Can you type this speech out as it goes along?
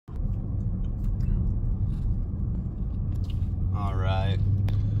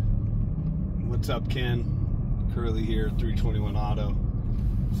What's up, Ken? Curly here, 321 Auto.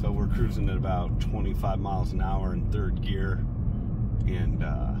 So we're cruising at about 25 miles an hour in third gear, and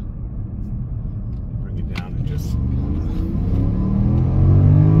bring it down and just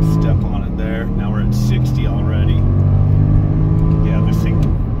step on it there. Now we're at 60 already. Yeah, this thing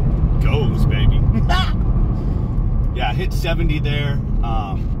goes, baby. Yeah, hit 70 there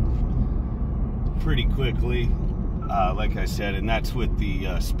pretty quickly, like I said, and that's with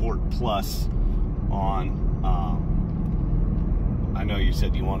the Sport Plus on. I know you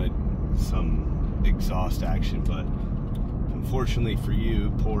said you wanted some exhaust action, but unfortunately for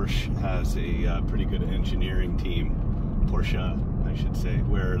you, Porsche has a pretty good engineering team, Porsche I should say,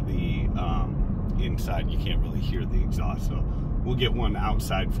 where the inside you can't really hear the exhaust. So we'll get one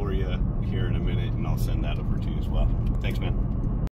outside for you here in a minute, and I'll send that over to you as well. Thanks, man.